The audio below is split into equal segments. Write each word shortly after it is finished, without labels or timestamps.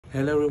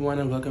Hello everyone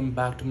and welcome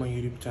back to my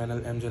YouTube channel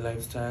MJ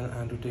Lifestyle,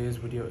 and today's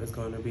video is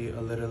going to be a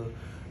little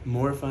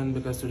more fun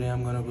because today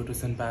I'm going to go to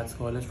St. Pat's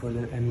College for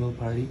their annual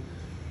party.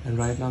 And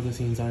right now the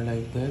scenes are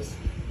like this.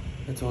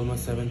 It's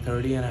almost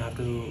 7:30 and I have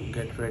to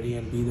get ready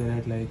and be there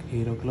at like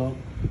 8 o'clock.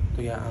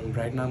 So yeah,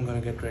 right now I'm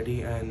going to get ready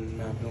and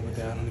मैं आप लोगों को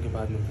तैयार होने के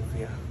बाद मिलते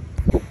हैं.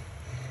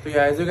 So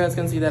yeah, as you guys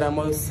can see that I'm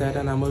all set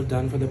and I'm all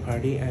done for the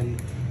party, and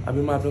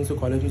अभी मैं आप लोगों से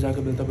कॉलेज में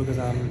जाकर मिलता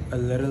because I'm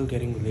a little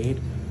getting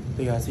late.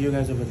 So yeah, see you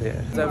guys over there.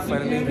 I've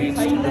finally reached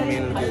the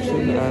main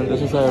location and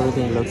this is how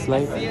everything looks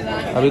like.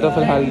 अभी तो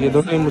फिलहाल ये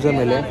दो ट्रेन मुझे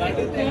मिले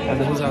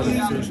and this is how the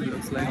situation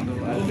looks like. So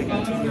I'll be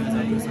catching you guys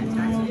after some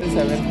time.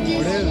 7.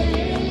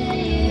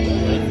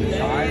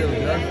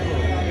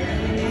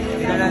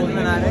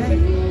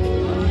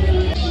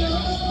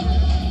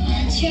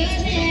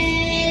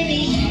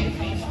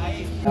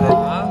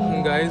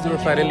 Guys,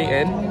 we're finally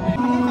in.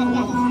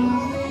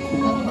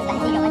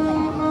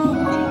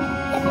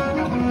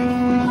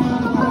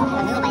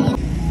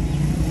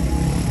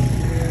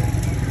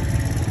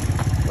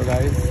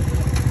 Guys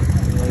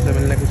हमसे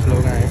मिलने कुछ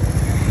लोग आए.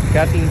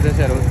 क्या सीन्स है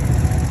शहरों?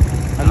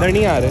 अंदर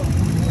नहीं आ रहे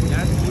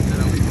यार, पूछ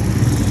रहा हूँ.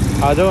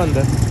 आ जाओ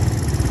अंदर.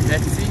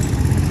 Let's see.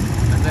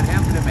 अंदर है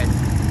अपने मैच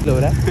हो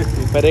रहा है.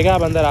 करेगा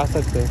आप अंदर आ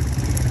सकते हो.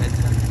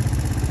 अच्छा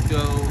तो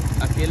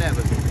अकेला है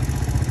बस.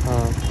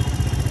 हाँ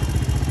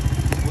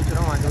पूछ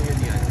रहा हूँ आ जाओ या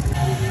नहीं आ जाओ.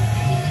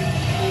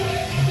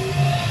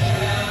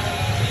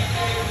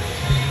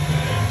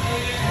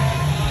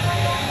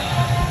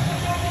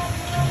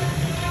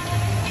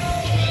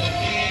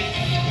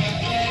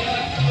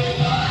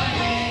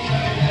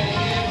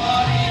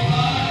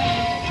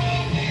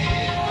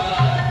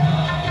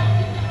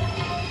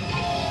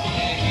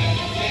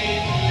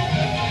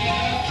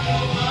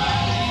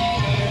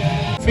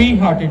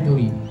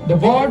 Free-heartedly. The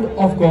Word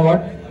of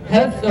God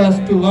helps us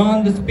to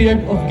learn the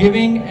spirit of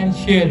giving and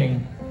sharing.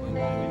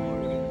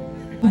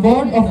 The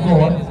Word of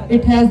God,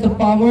 it has the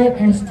power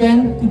and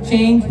strength to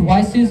change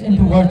vices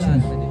into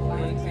virtues.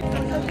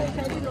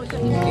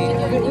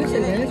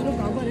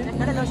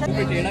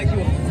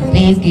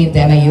 Please give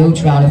them a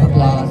huge round of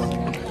applause.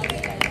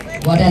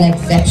 What an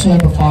exceptional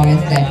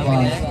performance that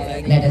was.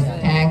 Let us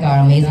thank our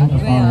amazing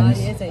performers.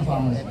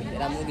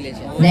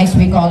 Next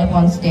we call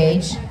upon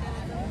stage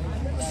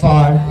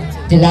for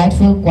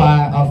delightful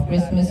choir of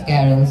Christmas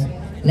carols.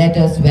 Let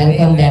us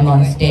welcome them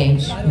on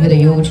stage with a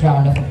huge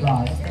round of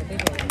applause.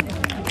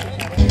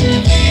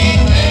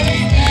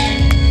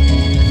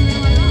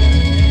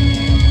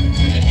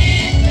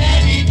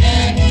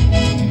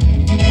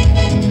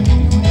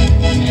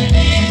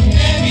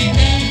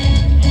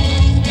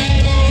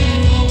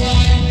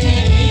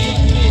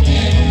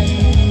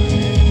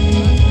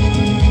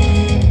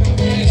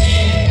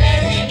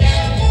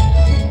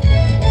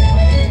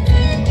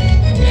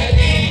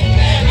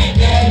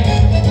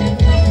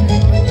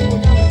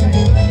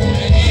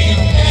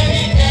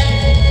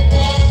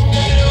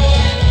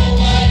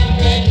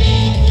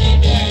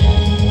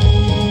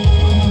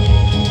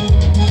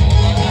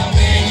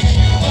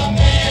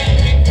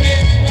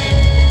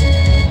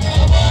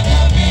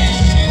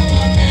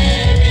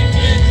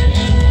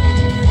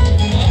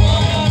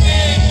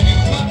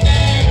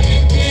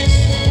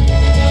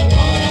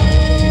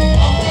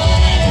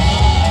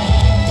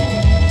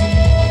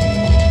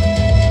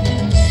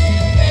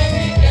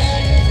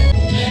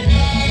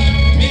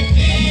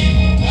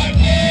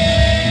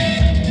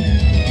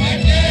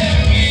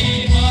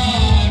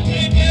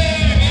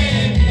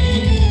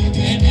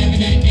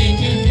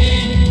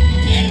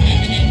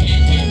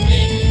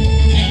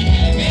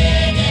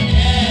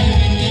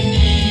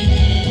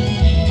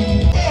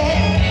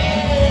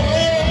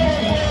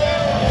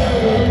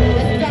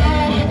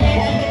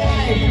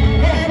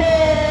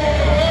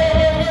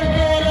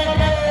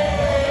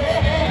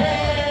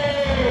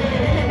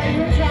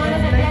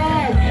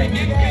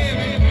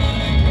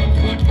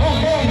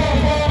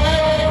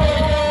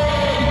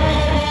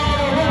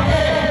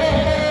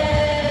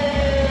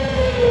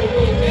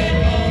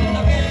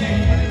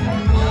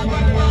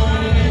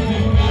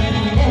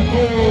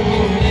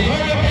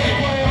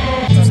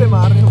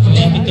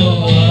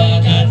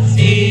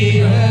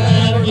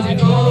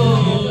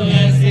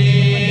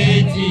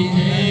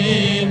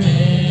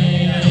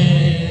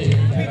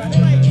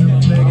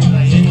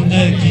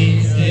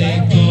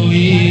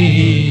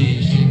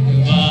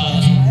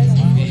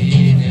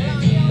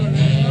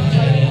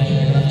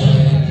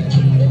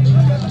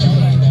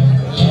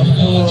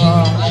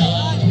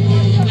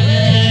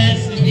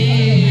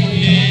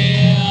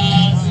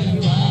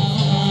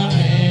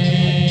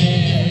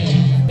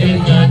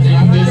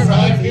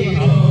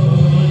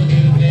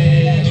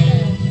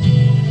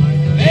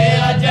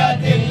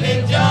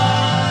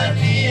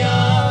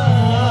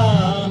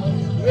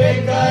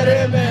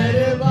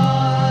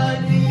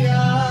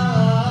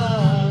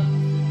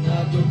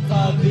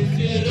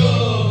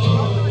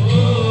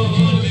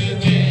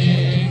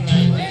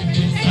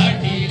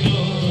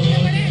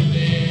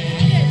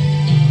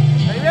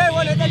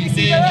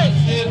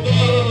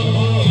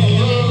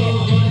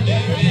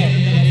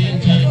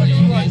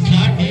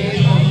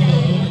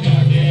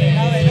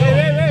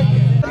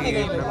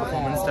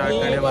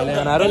 वाले हैं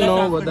and I don't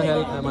know what the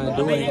hell am I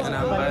doing and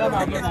I'm by the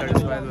way not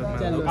satisfied with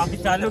my looks.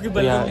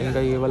 Yeah,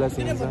 इनका ये वाला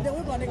scene था.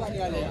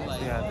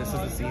 Yeah, this is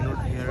the scene out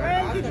here.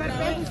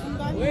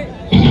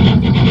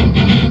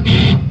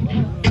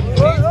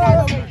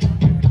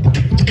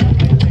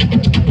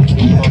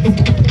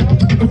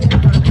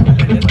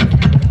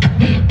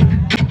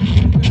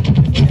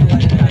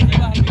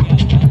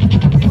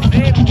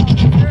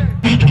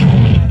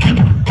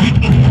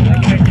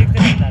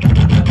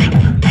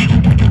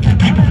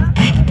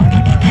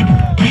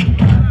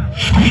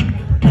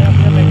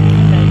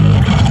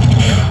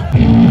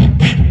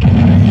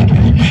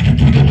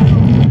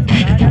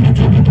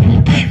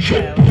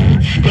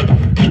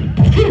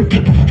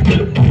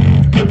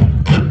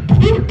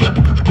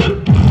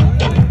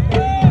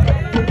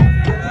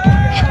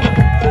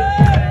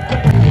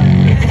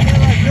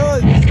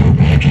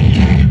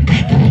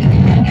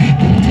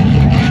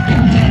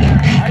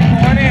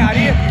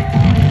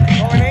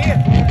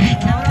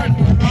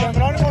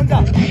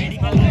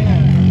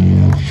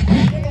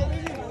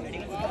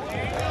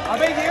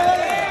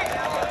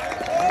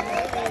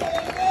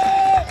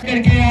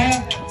 करके आया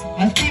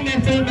हस्ती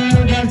महफिल में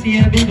उदासी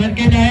अभी भर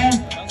के जाया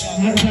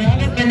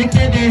बराबर में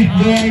लिखते थे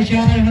जो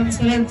इशार हम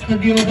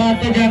सदियों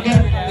बाद जाकर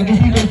तो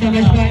किसी को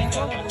समझ पाए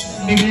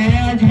बिगड़े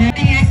आज है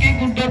एक एक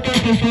उठो तो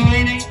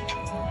सोए नहीं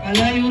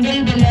अल्लाह यूदल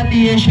बजाती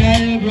है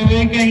शायर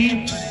रोए कहीं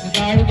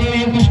उतार दो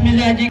ये खुश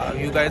मिजाजी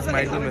You guys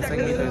might be missing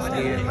me तो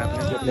इसलिए मैं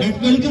अपने Let's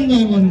welcome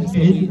them on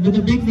stage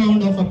with a big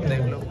round of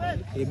applause.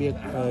 ये भी एक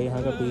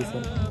यहाँ का पीस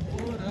है.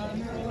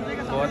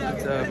 बहुत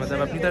मतलब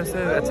अपनी तरफ से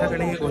अच्छा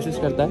करने की कोशिश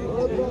करता है.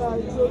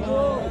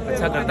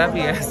 अच्छा करता भी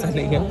है, ऐसा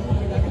नहीं है.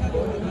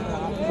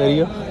 सही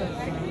हो?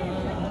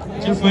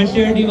 जो फर्स्ट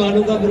ईयर डी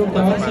वालों का ग्रुप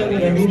डांस है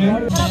रेडी है.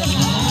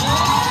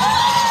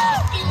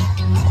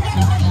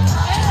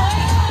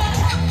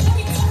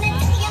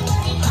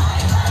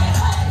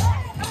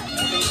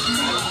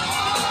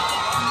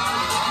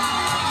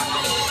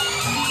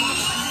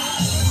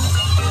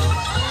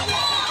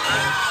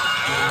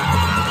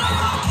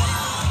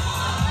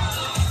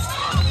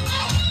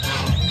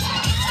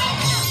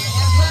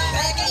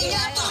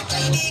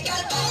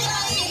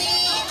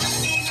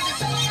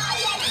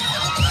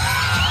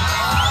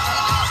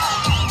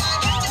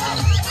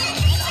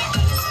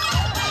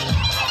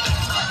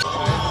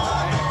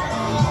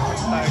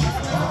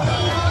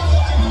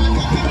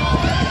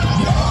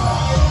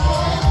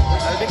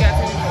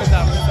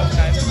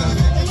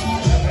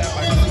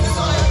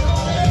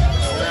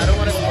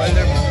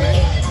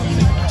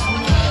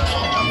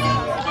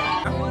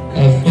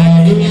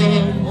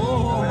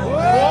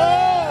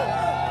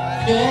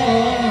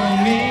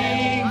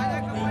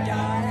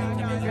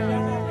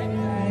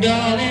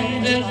 Darling,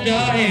 just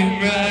dive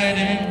right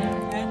in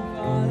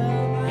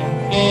and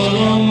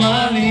follow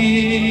my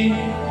lead.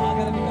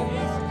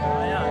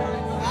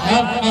 I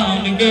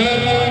found a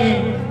girl,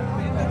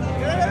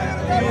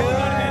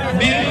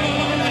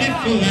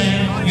 beautiful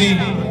and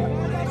sweet.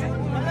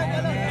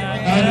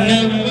 I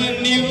never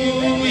knew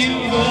you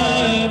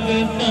were the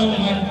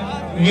someone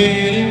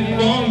waiting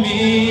for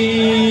me.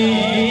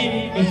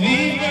 'Cause we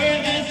were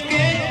just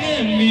kids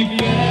when we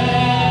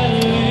fell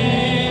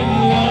in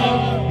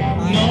love.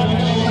 Not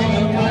knowing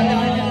about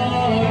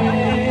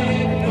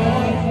it,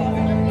 but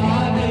I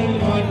did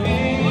what we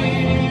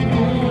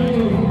do.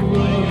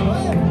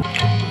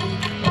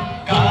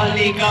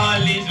 Kali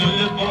Kali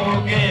जुल्फों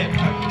के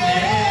फंदे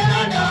न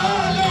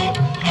डालो,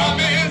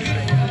 हमें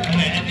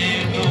रहने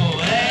दो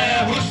है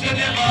हुस्न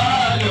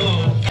वालो,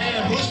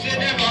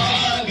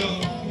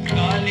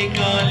 काली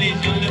काली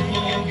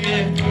जुल्फों के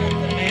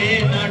फंदे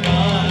न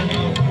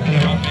डालो,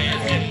 हमें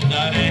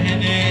जिंदा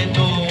रहने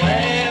दो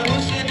है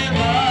हुस्न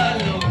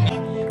वालो.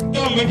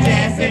 तुम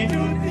जैसे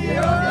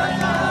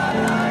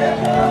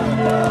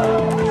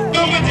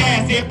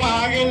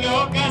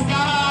पागलों का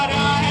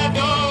सहारा है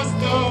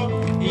दोस्तों,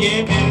 ये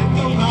दिल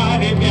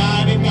तुम्हारे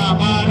प्यार का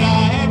मारा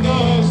है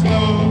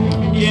दोस्तों,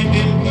 ये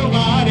दिल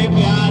तुम्हारे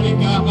प्यार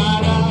का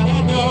मारा है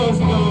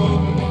दोस्तों.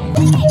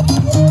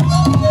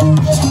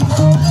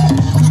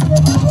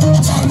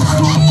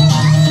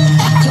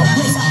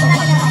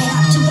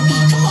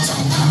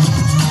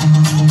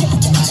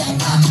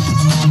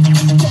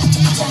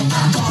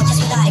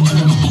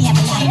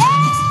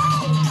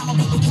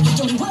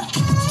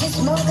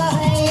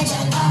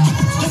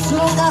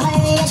 Mokka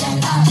hai,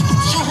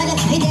 shahar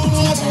bhi de,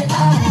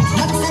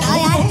 maqsad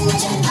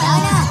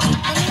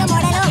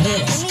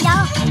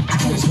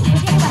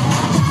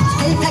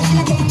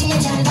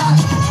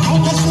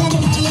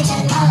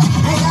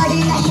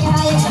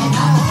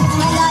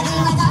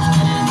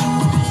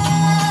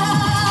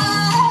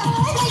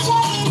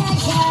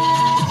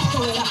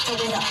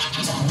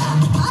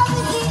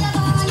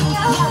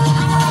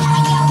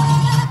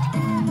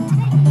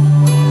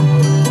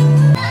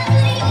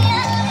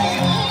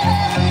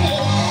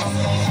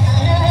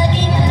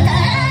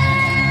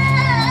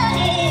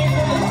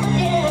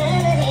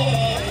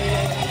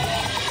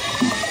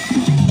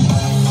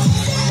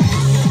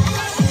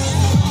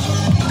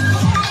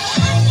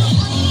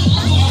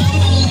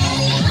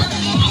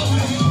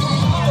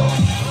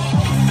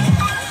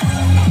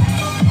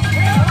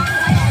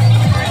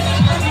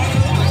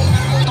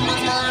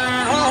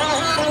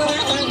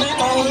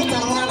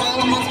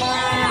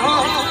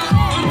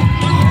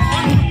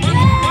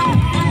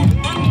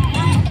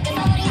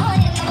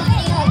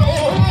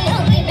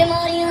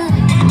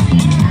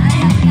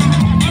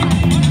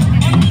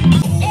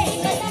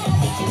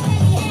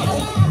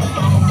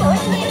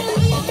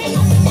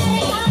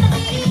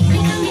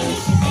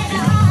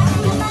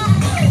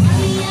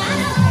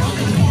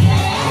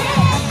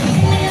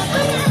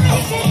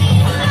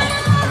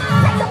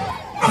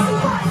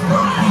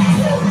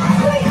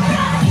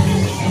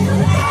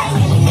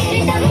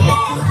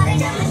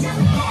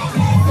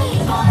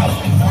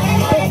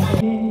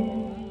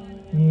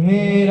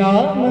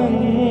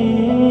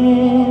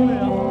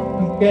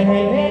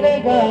कहने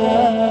लगा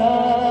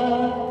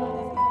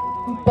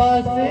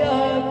पास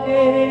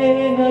आके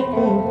न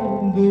तू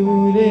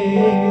दूरे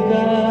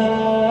जा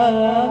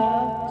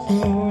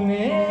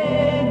छूने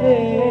दे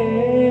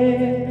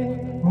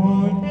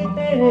होंठ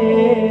तेरे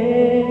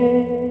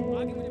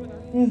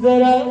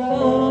जरा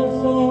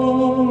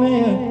सांसों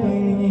में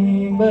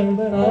अपनी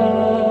बसा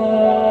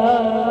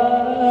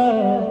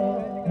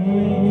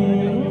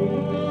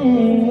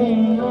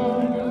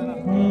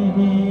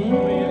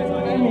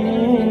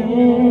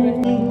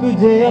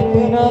तुझे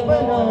अपना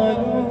बना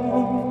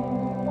लूं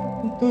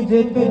तुझे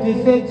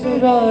तुझसे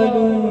चुरा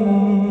लूं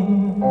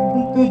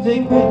तुझे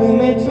खुद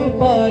में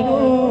छुपा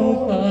लूं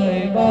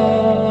साहिबा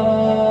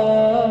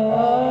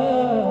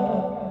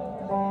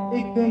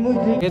एक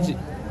मुझे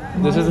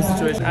This is the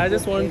situation. I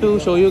just want to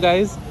show you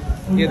guys.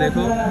 ये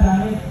देखो,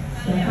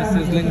 the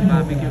sizzling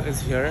barbecue is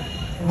here.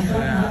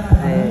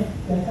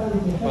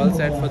 We're all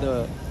set for the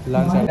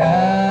lunch.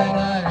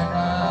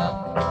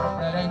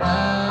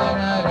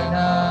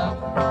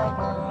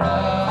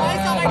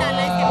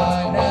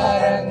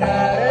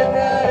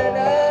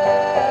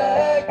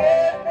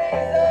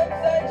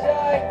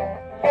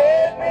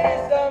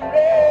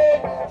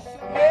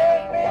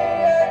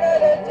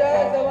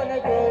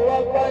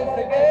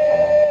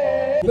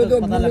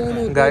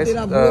 Guys,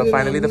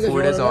 finally the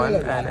food is on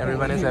and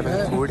everyone is having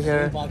food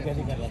here.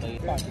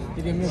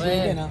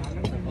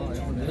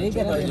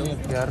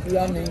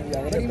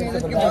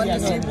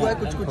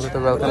 So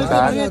welcome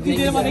back. So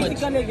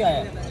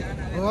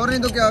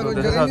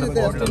this is how the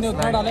food looks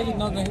like.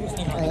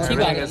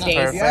 Everything is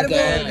perfect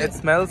and it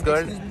smells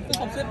good.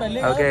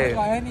 Okay.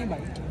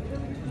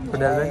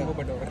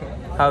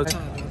 How?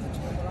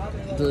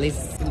 So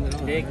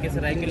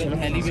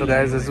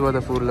guys, this is what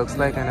the food looks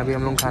like and अभी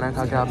हम लोग खाना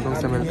खा के आप लोगों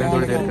से मिलते हैं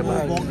थोड़ी देर के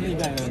बाद.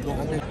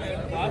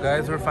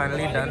 Guys, we're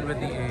finally done with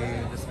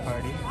this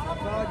party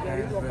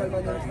and we're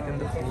eating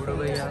the food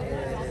over here.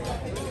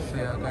 So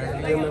yeah,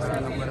 currently I'm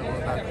gonna go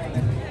back.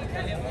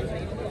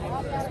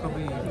 इसको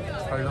भी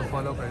कर लो,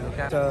 follow कर लो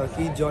क्या?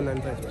 की जॉन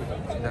अनफ्रेश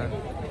Done.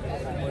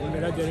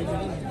 मेरा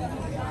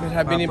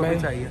हैप्पी नहीं भाई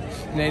चाहिए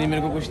नहीं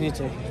मेरे को कुछ नहीं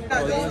चाहिए.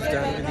 Almost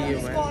done with the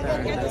event and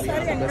अभी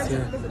यहाँ पे बस ये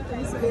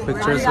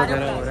pictures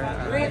वगैरह हो रहा है.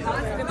 ये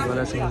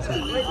वाला scene से.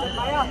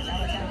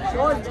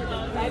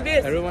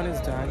 Everyone is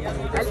done.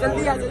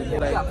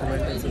 Like,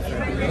 comment and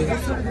subscribe.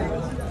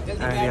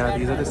 And yeah,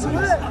 these are the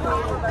scenes.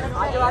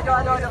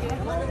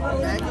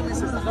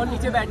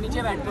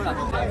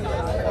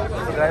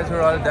 So guys,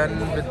 we're all done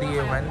with the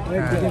event.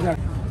 And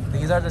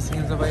these are the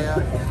scenes over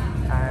here.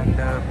 And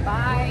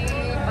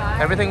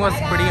everything was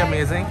pretty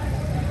amazing.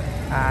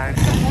 And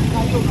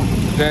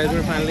guys,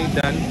 we're finally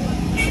done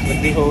with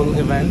the whole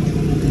event.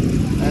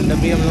 And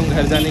अभी हम लोग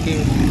घर जाने की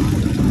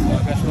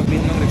अभी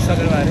हम लोग rickshaw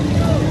करवा रहे हैं.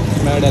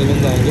 मैं डेल्विन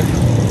जाएंगे.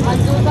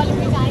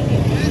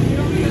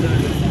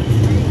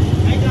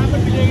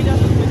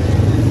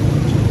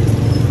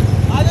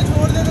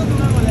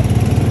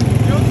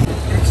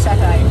 Rickshaw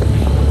ride.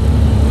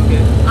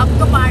 अब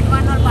तो पार्ट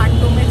 1 और पार्ट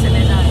 2 में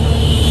चले जाएंगे.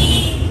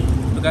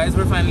 So guys,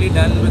 we're finally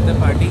done with the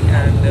party.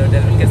 And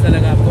डेल्विन कैसा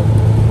लगा आपको?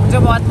 मुझे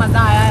बहुत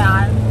मज़ा आया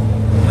यार.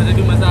 मुझे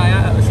भी मज़ा आया.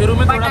 शुरू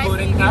में थोड़ा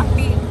बोरिंग था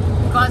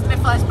बिकॉज मैं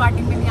फर्स्ट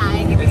पार्टी में नहीं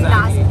आएगी, मेरी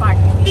लास्ट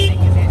पार्टी थी.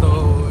 तो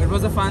it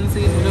was a fun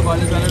scene. मुझे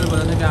कॉलेज वाले ने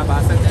बोला था कि आप आ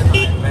सकते हैं, तो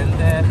I went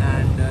there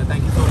and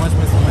thank you so much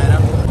miss Humaira.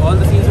 All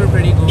the scenes were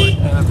pretty good,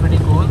 pretty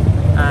cool.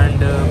 And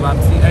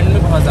वापसी एंड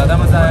में बहुत ज़्यादा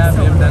मज़ा आया.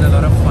 We have done a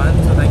lot of fun.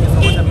 So thank you so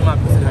much. अभी मैं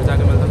आपसे घर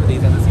जाकर मिलता हूँ.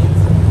 These are the scenes.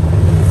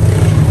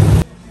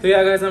 So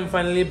yeah guys, I'm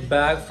finally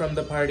back from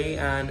the party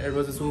and it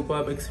was a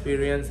superb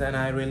experience and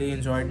I really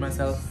enjoyed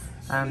myself.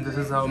 And this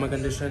is how my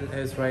condition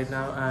is right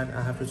now and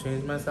I have to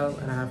change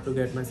myself and I have to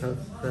get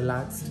myself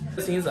relaxed.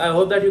 I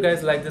hope that you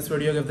guys like this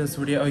video. Give this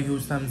video a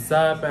huge thumbs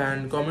up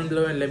and comment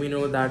below and let me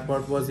know that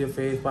what was your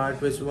favorite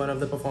part, which one of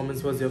the performance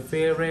was your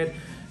favorite.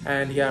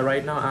 And yeah,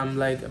 right now I'm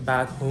like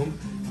back home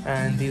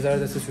and these are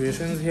the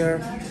situations here.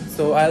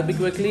 So I'll be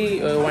quickly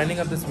winding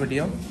up this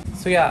video.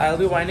 So yeah, I'll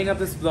be winding up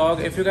this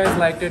vlog. If you guys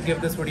liked it, give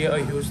this video a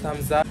huge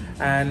thumbs up.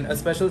 And a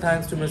special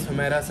thanks to Miss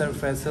Humaira, Sir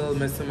Faisal,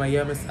 Miss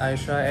Sumaya, Miss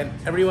Aisha,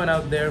 and everyone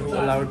out there who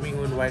allowed me,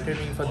 who invited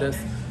me for this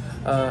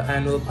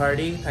annual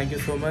party. Thank you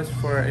so much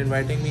for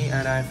inviting me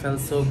and I felt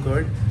so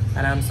good.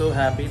 And I'm so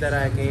happy that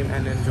I came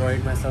and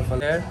enjoyed myself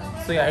there.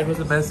 So yeah, it was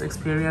the best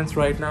experience.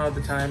 Right now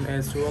the time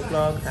is 2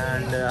 o'clock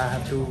and I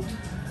have to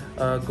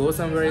go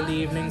somewhere in the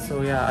evening.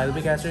 So yeah, I'll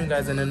be catching you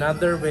guys in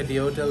another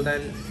video. Till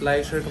then,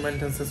 like, share,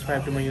 comment and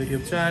subscribe to my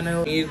YouTube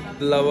channel. Meet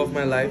the love of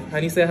my life.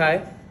 Honey, say hi.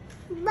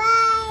 Bye.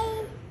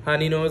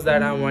 Honey knows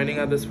that I'm winding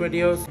up this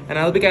videos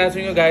and I'll be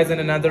catching you guys in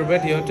another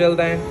video. Till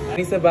then,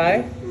 Honey, say bye.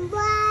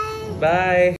 Bye. Bye.